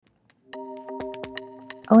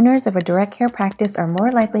Owners of a direct care practice are more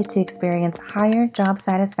likely to experience higher job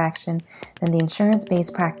satisfaction than the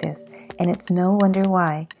insurance-based practice, and it's no wonder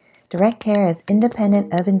why. Direct care is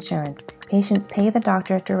independent of insurance. Patients pay the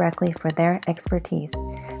doctor directly for their expertise.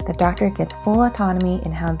 The doctor gets full autonomy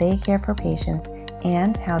in how they care for patients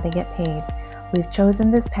and how they get paid. We've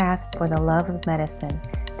chosen this path for the love of medicine.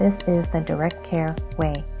 This is the direct care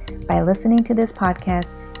way. By listening to this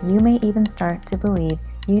podcast, you may even start to believe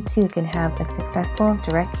you too can have a successful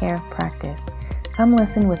direct care practice. Come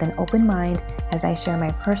listen with an open mind as I share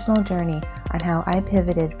my personal journey on how I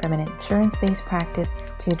pivoted from an insurance-based practice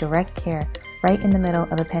to direct care right in the middle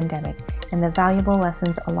of a pandemic and the valuable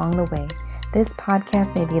lessons along the way. This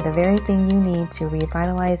podcast may be the very thing you need to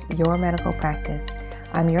revitalize your medical practice.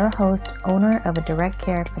 I'm your host, owner of a direct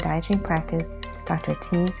care podiatry practice, Dr.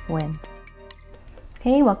 T. Nguyen.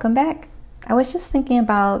 Hey, welcome back. I was just thinking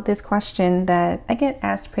about this question that I get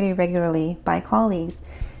asked pretty regularly by colleagues.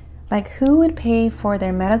 Like, who would pay for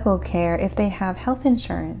their medical care if they have health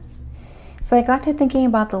insurance? So I got to thinking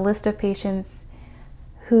about the list of patients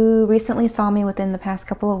who recently saw me within the past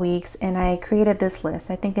couple of weeks, and I created this list.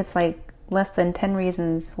 I think it's like less than 10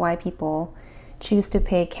 reasons why people choose to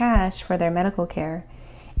pay cash for their medical care.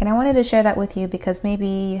 And I wanted to share that with you because maybe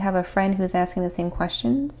you have a friend who's asking the same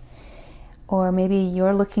questions, or maybe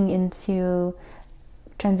you're looking into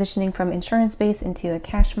transitioning from insurance-based into a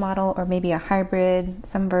cash model, or maybe a hybrid,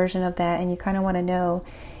 some version of that, and you kind of want to know,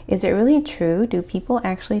 is it really true? Do people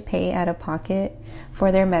actually pay out of pocket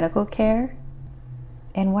for their medical care?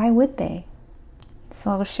 And why would they? So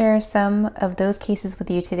I'll share some of those cases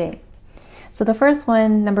with you today. So the first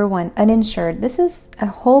one, number one, uninsured. This is a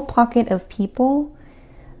whole pocket of people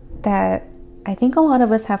that I think a lot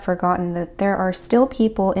of us have forgotten that there are still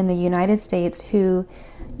people in the United States who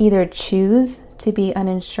either choose to be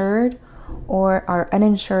uninsured or are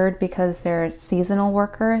uninsured because they're a seasonal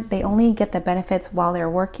worker. They only get the benefits while they're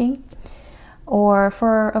working, or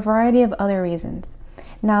for a variety of other reasons.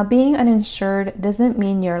 Now, being uninsured doesn't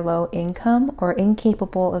mean you're low income or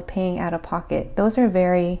incapable of paying out of pocket. Those are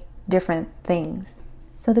very different things.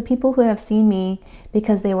 So the people who have seen me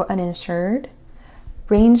because they were uninsured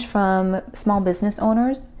range from small business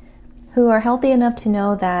owners who are healthy enough to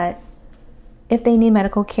know that if they need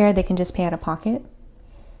medical care, they can just pay out of pocket,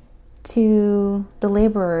 to the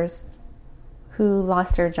laborers who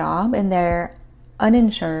lost their job and they're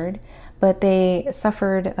uninsured, but they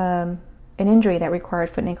suffered an injury that required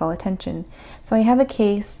foot and ankle attention. So I have a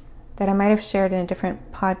case that I might have shared in a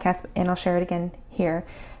different podcast, and I'll share it again here.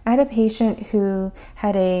 I had a patient who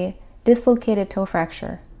had a dislocated toe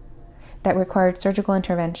fracture that required surgical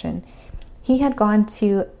intervention. He had gone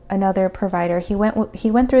to another provider. He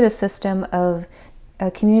went through the system of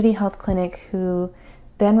a community health clinic who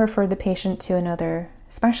then referred the patient to another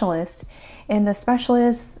specialist. And the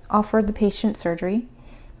specialist offered the patient surgery,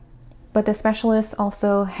 but the specialist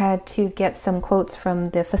also had to get some quotes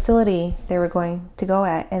from the facility they were going to go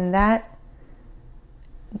at, and that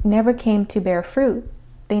never came to bear fruit.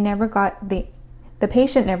 The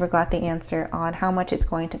patient never got the answer on how much it's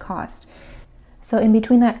going to cost. So in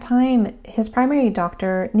between that time, his primary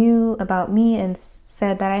doctor knew about me and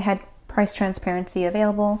said that I had price transparency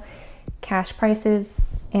available, cash prices,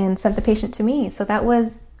 and sent the patient to me. So that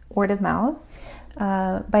was word of mouth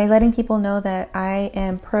by letting people know that I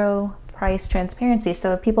am pro price transparency.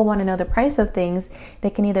 So if people want to know the price of things,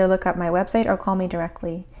 they can either look up my website or call me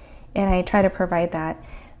directly. And I try to provide that.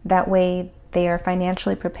 That way they are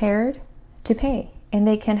financially prepared to pay, and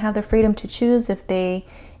they can have the freedom to choose if they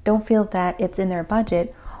don't feel that it's in their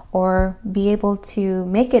budget, or be able to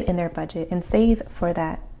make it in their budget and save for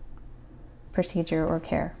that procedure or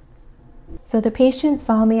care. So the patient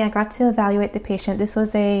saw me. I got to evaluate the patient. This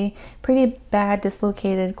was a pretty bad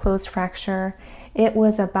dislocated closed fracture. It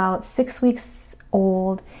was about 6 weeks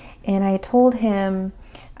old, and I told him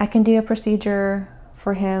I can do a procedure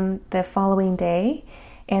for him the following day,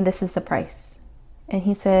 and this is the price. And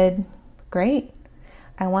he said, great.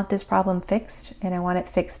 I want this problem fixed, and I want it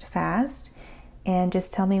fixed fast, and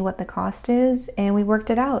just tell me what the cost is. And we worked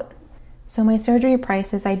it out. So my surgery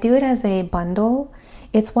prices, I do it as a bundle.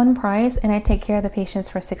 It's one price, and I take care of the patients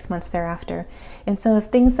for 6 months thereafter. And so if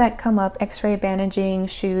things that come up, x-ray, bandaging,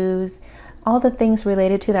 shoes, all the things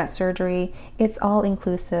related to that surgery, it's all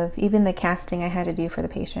inclusive, even the casting I had to do for the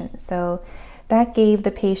patient. So that gave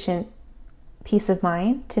the patient peace of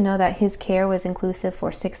mind to know that his care was inclusive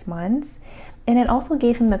for 6 months. And it also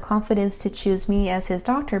gave him the confidence to choose me as his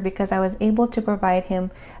doctor because I was able to provide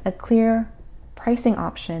him a clear pricing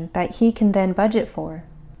option that he can then budget for.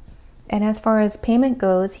 And as far as payment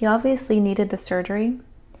goes, he obviously needed the surgery,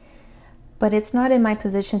 but it's not in my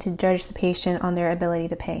position to judge the patient on their ability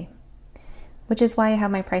to pay, which is why I have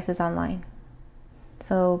my prices online.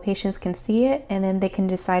 So patients can see it and then they can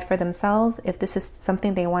decide for themselves if this is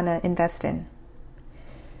something they want to invest in.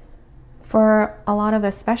 For a lot of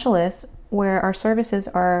us specialists, where our services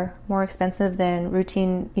are more expensive than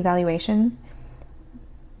routine evaluations,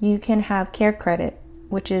 you can have Care Credit,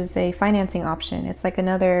 which is a financing option. It's like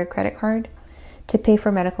another credit card to pay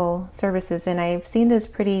for medical services. And I've seen this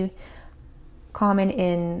pretty common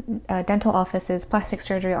in dental offices, plastic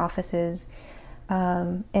surgery offices,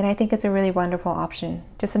 and I think it's a really wonderful option.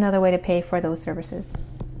 Just another way to pay for those services.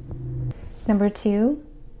 Number 2,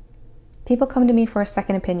 people come to me for a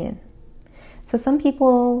second opinion. So some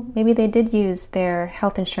people, maybe they did use their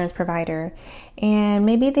health insurance provider and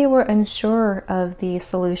maybe they were unsure of the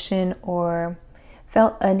solution or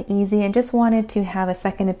felt uneasy and just wanted to have a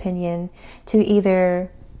second opinion to either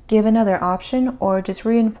give another option or just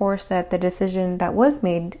reinforce that the decision that was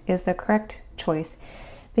made is the correct choice.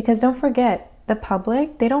 Because don't forget, the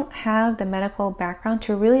public, they don't have the medical background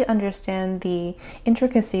to really understand the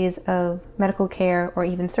intricacies of medical care or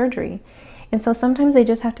even surgery. And so sometimes they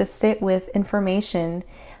just have to sit with information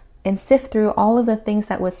and sift through all of the things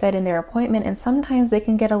that was said in their appointment, and sometimes they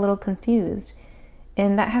can get a little confused.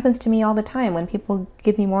 And that happens to me all the time when people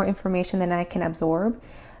give me more information than I can absorb.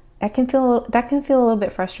 That can feel a little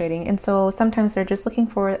bit frustrating. And so sometimes they're just looking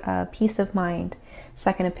for a peace of mind,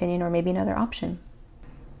 second opinion, or maybe another option.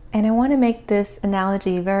 And I want to make this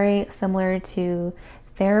analogy very similar to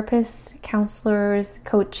therapists, counselors,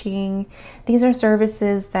 coaching. These are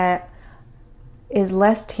services that is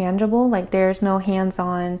less tangible, like there's no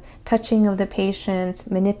hands-on touching of the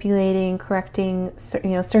patient, manipulating, correcting,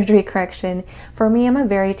 surgery correction. For me, I'm a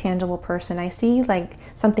very tangible person. I see like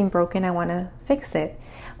something broken, I want to fix it.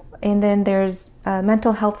 And then there's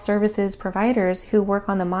mental health services providers who work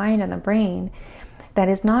on the mind and the brain that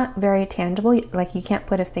is not very tangible, like you can't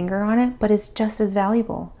put a finger on it, but it's just as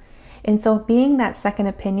valuable. And so being that second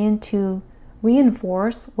opinion to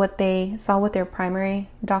reinforce what they saw with their primary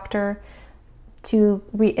doctor, to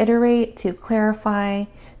reiterate, to clarify,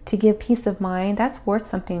 to give peace of mind, that's worth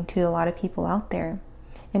something to a lot of people out there,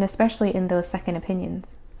 and especially in those second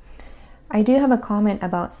opinions. I do have a comment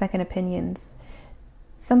about second opinions.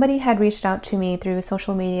 Somebody had reached out to me through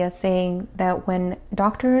social media saying that when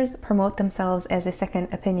doctors promote themselves as a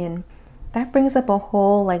second opinion, that brings up a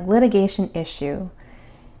whole litigation issue.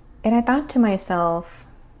 And I thought to myself,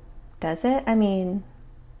 does it? I mean,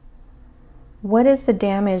 what is the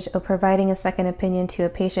damage of providing a second opinion to a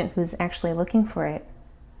patient who's actually looking for it?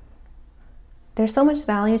 There's so much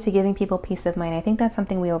value to giving people peace of mind. I think that's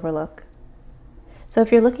something we overlook. So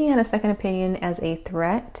if you're looking at a second opinion as a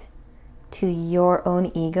threat to your own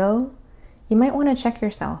ego, you might want to check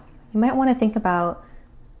yourself. You might want to think about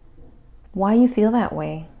why you feel that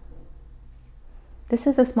way. This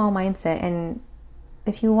is a small mindset, and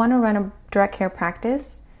if you want to run a direct care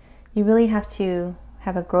practice, you really have to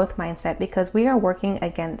have a growth mindset, because we are working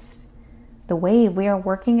against the wave. We are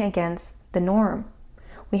working against the norm.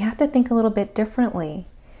 We have to think a little bit differently,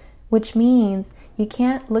 which means you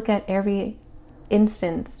can't look at every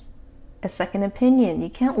instance a second opinion. You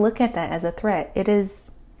can't look at that as a threat. It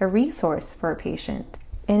is a resource for a patient.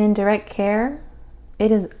 And in direct care,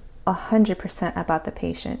 it is 100% about the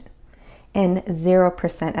patient and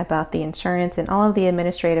 0% about the insurance and all of the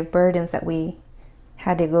administrative burdens that we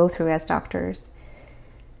had to go through as doctors.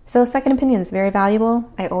 So second opinion is very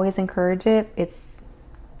valuable. I always encourage it. It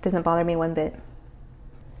doesn't bother me one bit.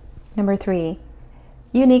 Number 3,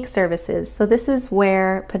 unique services. So this is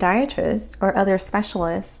where podiatrists or other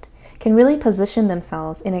specialists can really position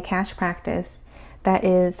themselves in a cash practice that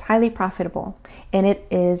is highly profitable, and it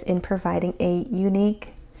is in providing a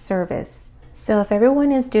unique service. So if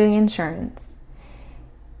everyone is doing insurance,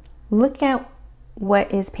 look at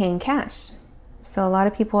what is paying cash. So a lot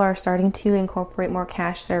of people are starting to incorporate more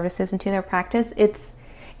cash services into their practice. It's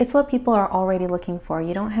what people are already looking for.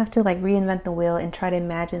 You don't have to reinvent the wheel and try to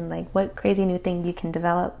imagine what crazy new thing you can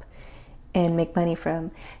develop and make money from.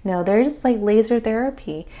 No, there's laser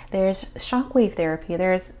therapy, there's shockwave therapy,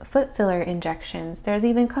 there's foot filler injections, there's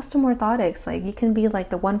even custom orthotics. You can be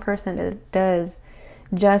the one person that does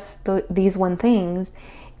just these one things.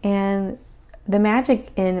 And the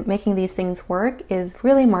magic in making these things work is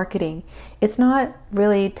really marketing. It's not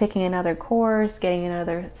really taking another course, getting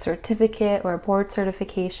another certificate or a board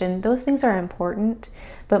certification. Those things are important.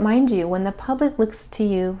 But mind you, when the public looks to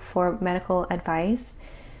you for medical advice,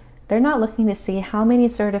 they're not looking to see how many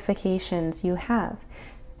certifications you have.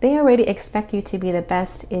 They already expect you to be the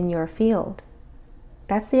best in your field.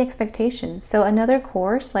 That's the expectation. So another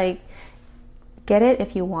course, get it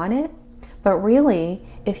if you want it, But really,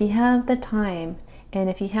 if you have the time and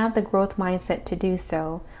if you have the growth mindset to do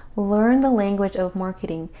so, learn the language of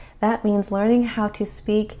marketing. That means learning how to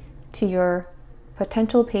speak to your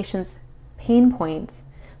potential patients' pain points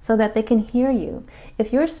so that they can hear you.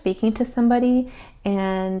 If you're speaking to somebody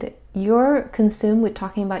and you're consumed with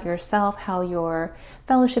talking about yourself, how you're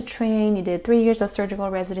fellowship trained, you did 3 years of surgical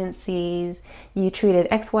residencies, you treated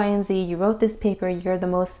X, Y, and Z, you wrote this paper, you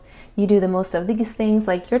do the most of these things,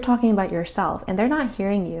 like you're talking about yourself and they're not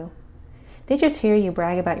hearing you. They just hear you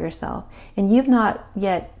brag about yourself and you've not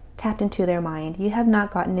yet tapped into their mind. You have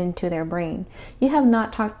not gotten into their brain. You have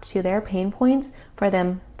not talked to their pain points for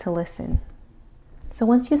them to listen. So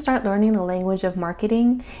once you start learning the language of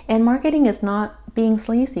marketing, and marketing is not being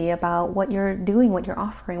sleazy about what you're doing, what you're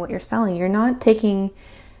offering, what you're selling. You're not giving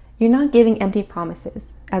empty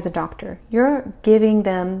promises as a doctor. You're giving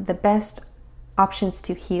them the best options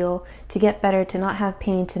to heal, to get better, to not have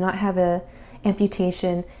pain, to not have a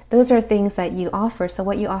amputation. Those are things that you offer. So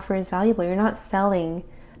what you offer is valuable. You're not selling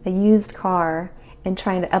a used car and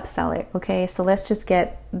trying to upsell it. Okay, so let's just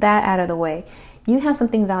get that out of the way. You have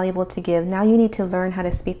something valuable to give. Now you need to learn how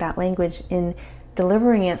to speak that language in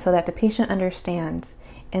delivering it so that the patient understands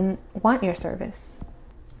and want your service.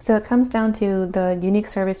 So it comes down to the unique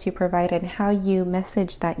service you provide and how you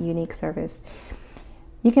message that unique service.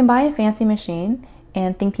 You can buy a fancy machine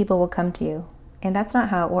and think people will come to you. And that's not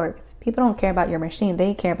how it works. People don't care about your machine.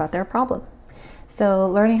 They care about their problem. So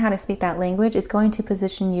learning how to speak that language is going to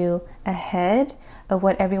position you ahead of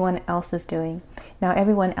what everyone else is doing. Now,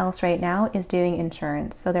 everyone else right now is doing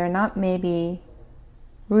insurance. So they're not maybe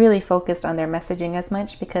really focused on their messaging as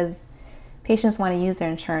much because patients want to use their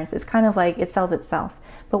insurance. It's kind of like it sells itself.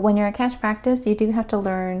 But when you're a cash practice, you do have to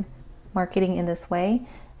learn marketing in this way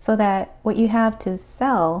so that what you have to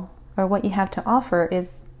sell or what you have to offer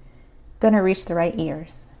is going to reach the right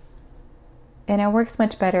ears. And it works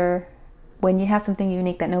much better when you have something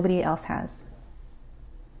unique that nobody else has.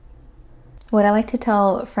 What I like to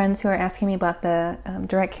tell friends who are asking me about the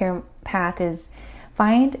direct care path is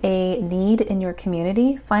find a need in your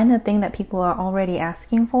community, find the thing that people are already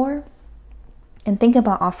asking for, and think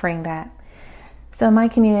about offering that. So in my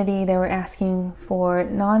community, they were asking for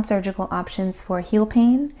non-surgical options for heel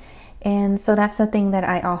pain. And so that's the thing that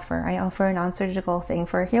I offer. I offer a non-surgical thing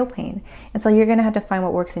for heel pain. And so you're going to have to find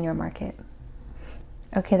what works in your market.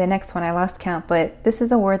 Okay, the next one, I lost count, but this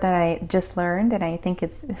is a word that I just learned and I think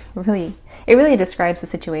it really describes the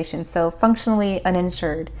situation. So functionally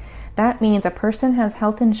uninsured. That means a person has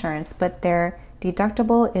health insurance, but their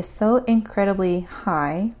deductible is so incredibly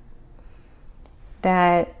high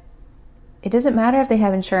that it doesn't matter if they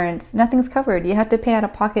have insurance, nothing's covered. You have to pay out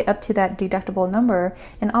of pocket up to that deductible number.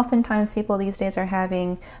 And oftentimes people these days are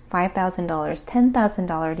having $5,000,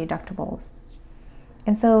 $10,000 deductibles.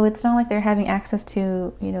 And so it's not like they're having access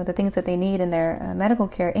to, the things that they need in their medical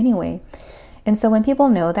care anyway. And so when people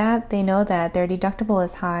know that, they know that their deductible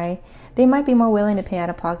is high, they might be more willing to pay out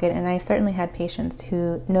of pocket. And I certainly had patients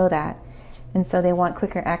who know that. And so they want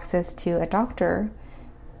quicker access to a doctor.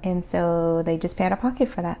 And so they just pay out of pocket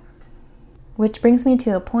for that. Which brings me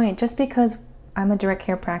to a point, just because I'm a direct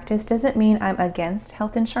care practice doesn't mean I'm against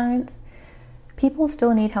health insurance. People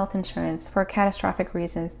still need health insurance for catastrophic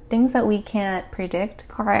reasons, things that we can't predict,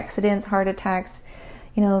 car accidents, heart attacks,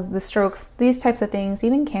 the strokes, these types of things,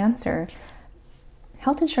 even cancer.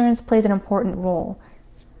 Health insurance plays an important role,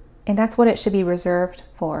 and that's what it should be reserved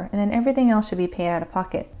for. And then everything else should be paid out of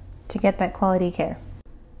pocket to get that quality care.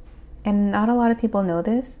 And not a lot of people know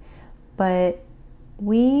this, but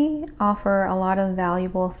we offer a lot of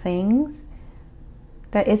valuable things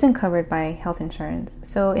that isn't covered by health insurance.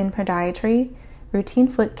 So in podiatry, routine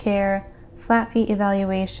foot care, flat feet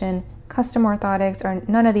evaluation, custom orthotics,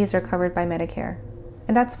 none of these are covered by Medicare.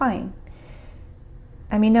 And that's fine.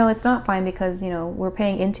 I mean, no, it's not fine because, we're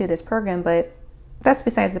paying into this program, but that's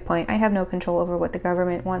besides the point. I have no control over what the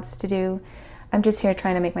government wants to do. I'm just here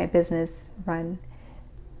trying to make my business run.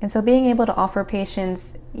 And so being able to offer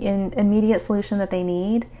patients an immediate solution that they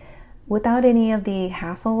need without any of the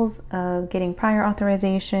hassles of getting prior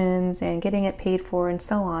authorizations and getting it paid for and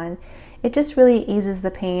so on, it just really eases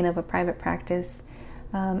the pain of a private practice.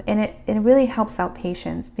 And it really helps out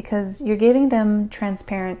patients because you're giving them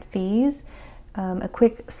transparent fees, a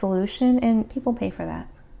quick solution, and people pay for that.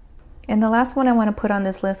 And the last one I want to put on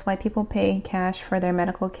this list, why people pay cash for their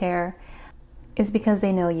medical care, is because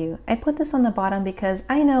they know you. I put this on the bottom because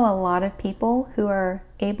I know a lot of people who are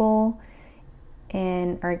able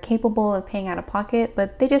and are capable of paying out of pocket,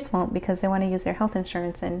 but they just won't because they want to use their health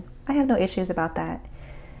insurance, and I have no issues about that.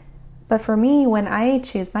 But for me, when I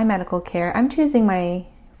choose my medical care, I'm choosing my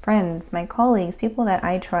friends, my colleagues, people that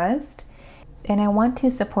I trust, and I want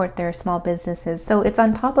to support their small businesses. So it's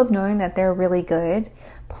on top of knowing that they're really good,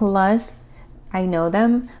 plus I know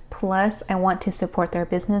them, plus I want to support their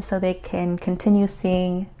business so they can continue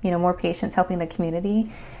seeing, more patients, helping the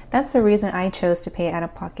community. That's the reason I chose to pay out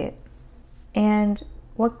of pocket. And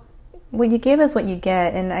what you give is what you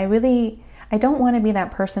get. And I don't want to be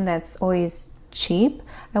that person that's always cheap.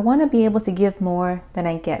 I want to be able to give more than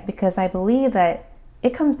I get, because I believe that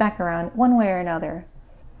it comes back around one way or another.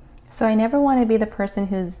 So I never want to be the person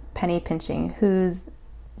who's penny pinching, who's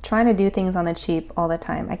trying to do things on the cheap all the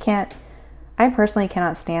time. I personally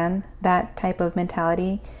cannot stand that type of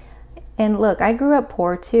mentality. And look, I grew up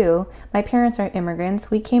poor too. My parents are immigrants.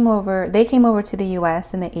 They came over to the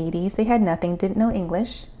US in the 80s. They had nothing, didn't know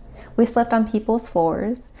English. We slept on people's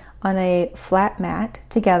floors on a flat mat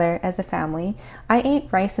together as a family. I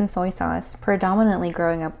ate rice and soy sauce predominantly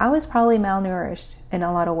growing up. I was probably malnourished in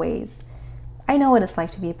a lot of ways. I know what it's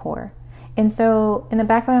like to be poor. And so in the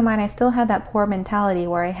back of my mind, I still have that poor mentality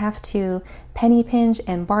where I have to penny pinch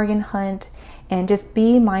and bargain hunt and just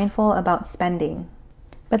be mindful about spending.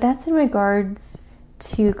 But that's in regards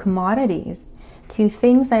to commodities, to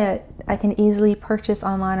things that I can easily purchase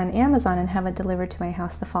online on Amazon and have it delivered to my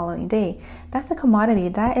house the following day. That's a commodity.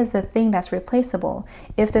 That is the thing that's replaceable.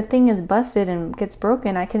 If the thing is busted and gets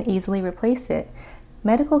broken, I can easily replace it.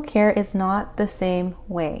 Medical care is not the same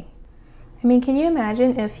way. I mean, can you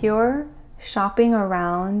imagine if you're shopping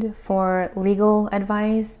around for legal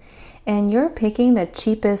advice and you're picking the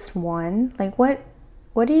cheapest one? Like what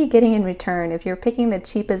are you getting in return if you're picking the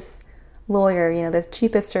cheapest lawyer, the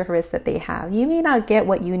cheapest service that they have? You may not get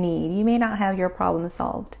what you need. You may not have your problem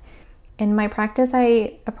solved. In my practice,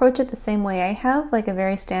 I approach it the same way. I have like a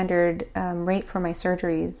very standard rate for my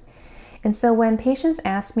surgeries. And so when patients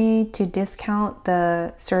ask me to discount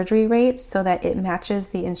the surgery rate so that it matches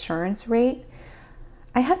the insurance rate,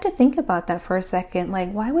 I have to think about that for a second.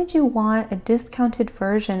 Like, why would you want a discounted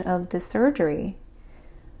version of the surgery,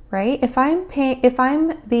 right? If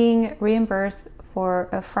I'm being reimbursed for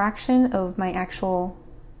a fraction of my actual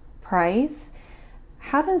price,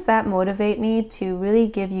 how does that motivate me to really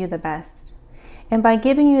give you the best? And by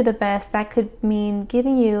giving you the best, that could mean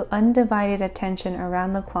giving you undivided attention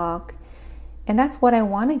around the clock. And that's what I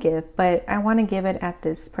want to give, but I want to give it at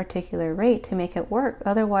this particular rate to make it work.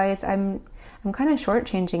 Otherwise, I'm kind of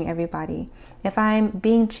shortchanging everybody. If I'm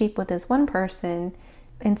being cheap with this one person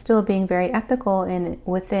and still being very ethical and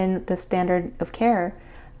within the standard of care,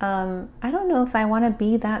 I don't know if I want to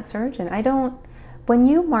be that surgeon. When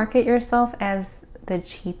you market yourself as the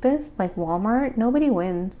cheapest, like Walmart, nobody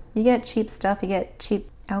wins. You get cheap stuff, you get cheap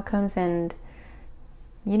outcomes, and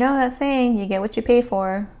you know that saying, you get what you pay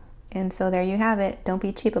for. And so there you have it. Don't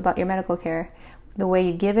be cheap about your medical care, the way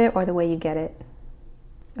you give it or the way you get it.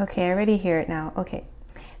 Okay, I already hear it now. Okay.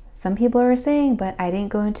 Some people are saying, but I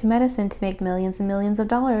didn't go into medicine to make millions and millions of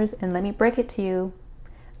dollars. And let me break it to you.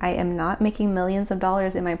 I am not making millions of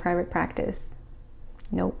dollars in my private practice.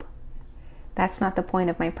 Nope. That's not the point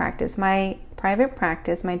of my practice. My private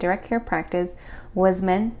practice, my direct care practice, was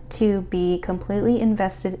meant to be completely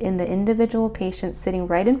invested in the individual patient sitting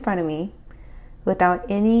right in front of me without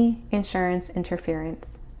any insurance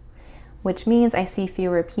interference, which means I see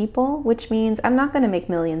fewer people, which means I'm not going to make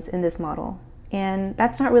millions in this model. And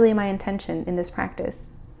that's not really my intention in this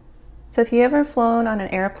practice. So if you ever flown on an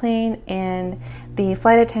airplane and the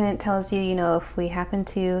flight attendant tells you, if we happen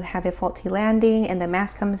to have a faulty landing and the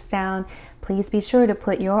mask comes down, please be sure to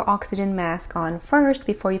put your oxygen mask on first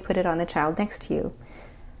before you put it on the child next to you.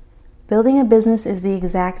 Building a business is the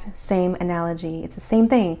exact same analogy. It's the same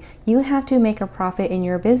thing. You have to make a profit in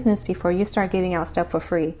your business before you start giving out stuff for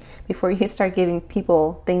free, before you start giving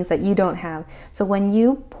people things that you don't have. So when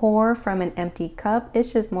you pour from an empty cup,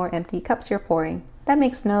 it's just more empty cups you're pouring. That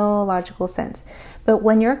makes no logical sense. But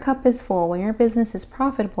when your cup is full, when your business is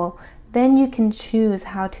profitable, then you can choose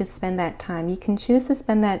how to spend that time. You can choose to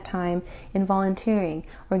spend that time in volunteering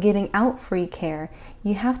or giving out free care.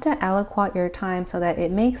 You have to aliquot your time so that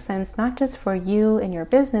it makes sense not just for you and your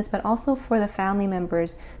business, but also for the family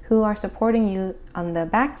members who are supporting you on the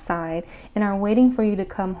backside and are waiting for you to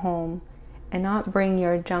come home and not bring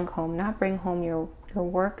your junk home, not bring home your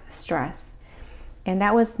work stress. And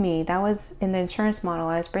that was me. That was in the insurance model.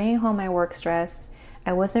 I was bringing home my work stress.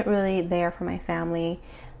 I wasn't really there for my family.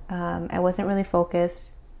 I wasn't really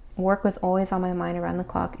focused. Work was always on my mind around the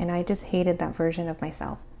clock, and I just hated that version of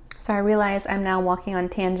myself. So I realized I'm now walking on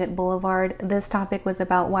Tangent Boulevard. This topic was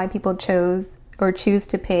about why people choose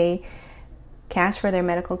to pay cash for their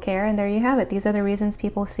medical care, and there you have it. These are the reasons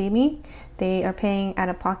people see me. They are paying out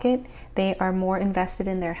of pocket. They are more invested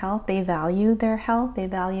in their health. They value their health. They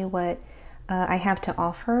value what I have to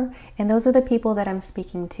offer, and those are the people that I'm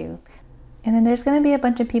speaking to. And then there's going to be a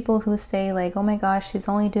bunch of people who say like, oh my gosh, she's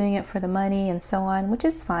only doing it for the money and so on, which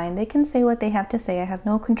is fine. They can say what they have to say. I have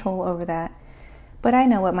no control over that. But I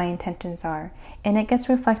know what my intentions are, and it gets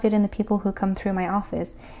reflected in the people who come through my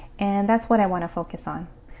office, and that's what I want to focus on.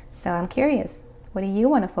 So I'm curious, what do you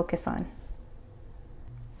want to focus on?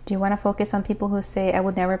 Do you want to focus on people who say, I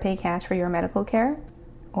would never pay cash for your medical care?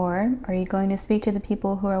 Or are you going to speak to the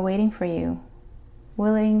people who are waiting for you,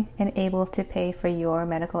 willing and able to pay for your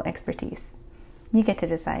medical expertise? You get to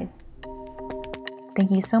decide. Thank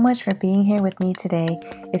you so much for being here with me today.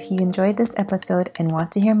 If you enjoyed this episode and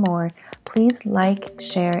want to hear more, please like,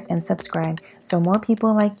 share, and subscribe so more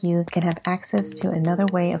people like you can have access to another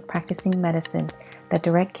way of practicing medicine, the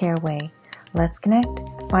direct care way. Let's connect.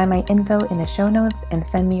 Find my info in the show notes and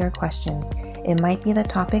send me your questions. It might be the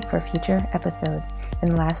topic for future episodes.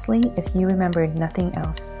 And lastly, if you remembered nothing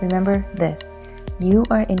else, remember this: you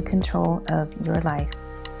are in control of your life.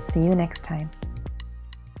 See you next time.